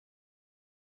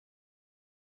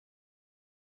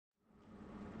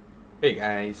Hey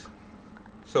guys,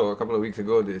 so a couple of weeks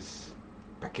ago this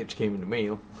package came in the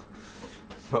mail,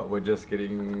 but we're just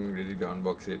getting ready to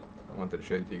unbox it. I wanted to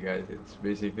show it to you guys. It's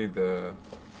basically the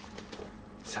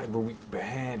CyberWeek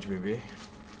badge, baby,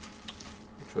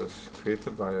 which was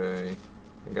created by the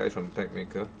guys from Tech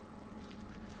Maker.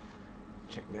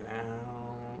 Check that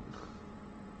out.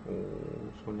 Oh,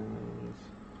 so nice.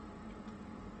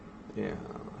 Yeah,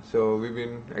 so we've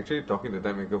been actually talking to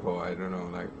Tech Maker for, I don't know,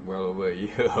 like well over a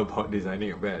year about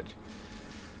designing a badge.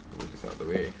 Move this out of the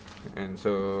way. And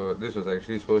so this was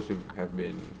actually supposed to have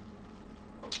been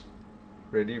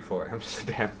ready for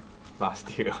Amsterdam last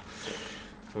year,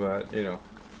 but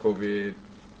COVID,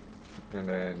 and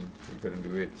then we couldn't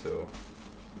do it, so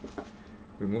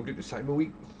we moved it to Cyber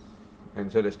Week. And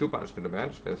so there's two parts to the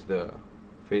badge. There's the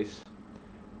face,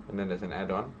 and then there's an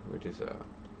add-on, which is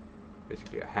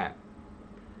basically a hat,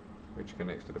 which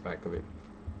connects to the back of it.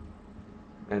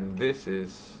 And this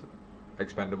is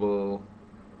expandable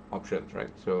options, right?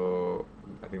 So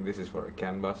I think this is for a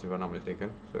canvas, if I'm not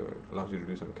mistaken. So it allows you to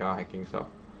do some car hacking stuff.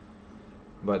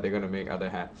 But they're gonna make other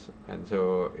hats, and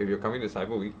so if you're coming to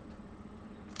Cyber Week,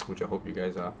 which I hope you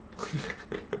guys are,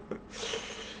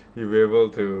 you'll be able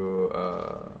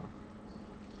to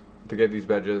get these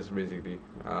badges. Basically,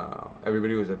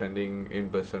 everybody who's attending in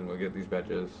person will get these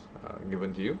badges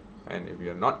given to you. And if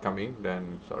you're not coming,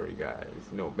 then sorry guys,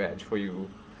 no badge for you.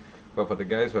 But for the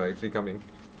guys who are actually coming,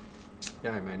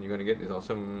 yeah, man, you're gonna get this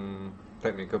awesome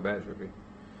Technical badge, maybe.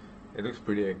 It looks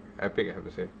pretty epic, I have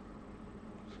to say.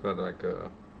 It's got like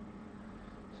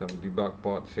some debug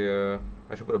ports here.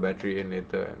 I should put a battery in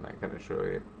later and like kind of show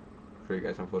you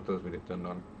guys some photos with it turned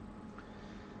on.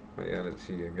 But yeah, let's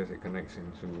see. I guess it connects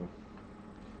into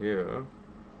here.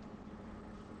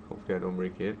 Hopefully I don't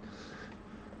break it.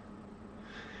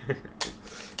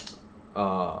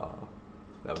 Ah,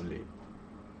 lovely.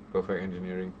 Perfect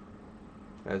engineering.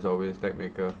 As always, Tech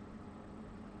Maker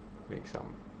makes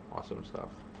some awesome stuff.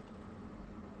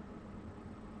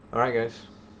 Alright guys.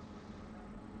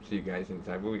 See you guys in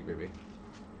Cyber Week, baby.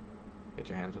 Get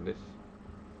your hands on this.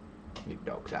 Big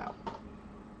dogs out.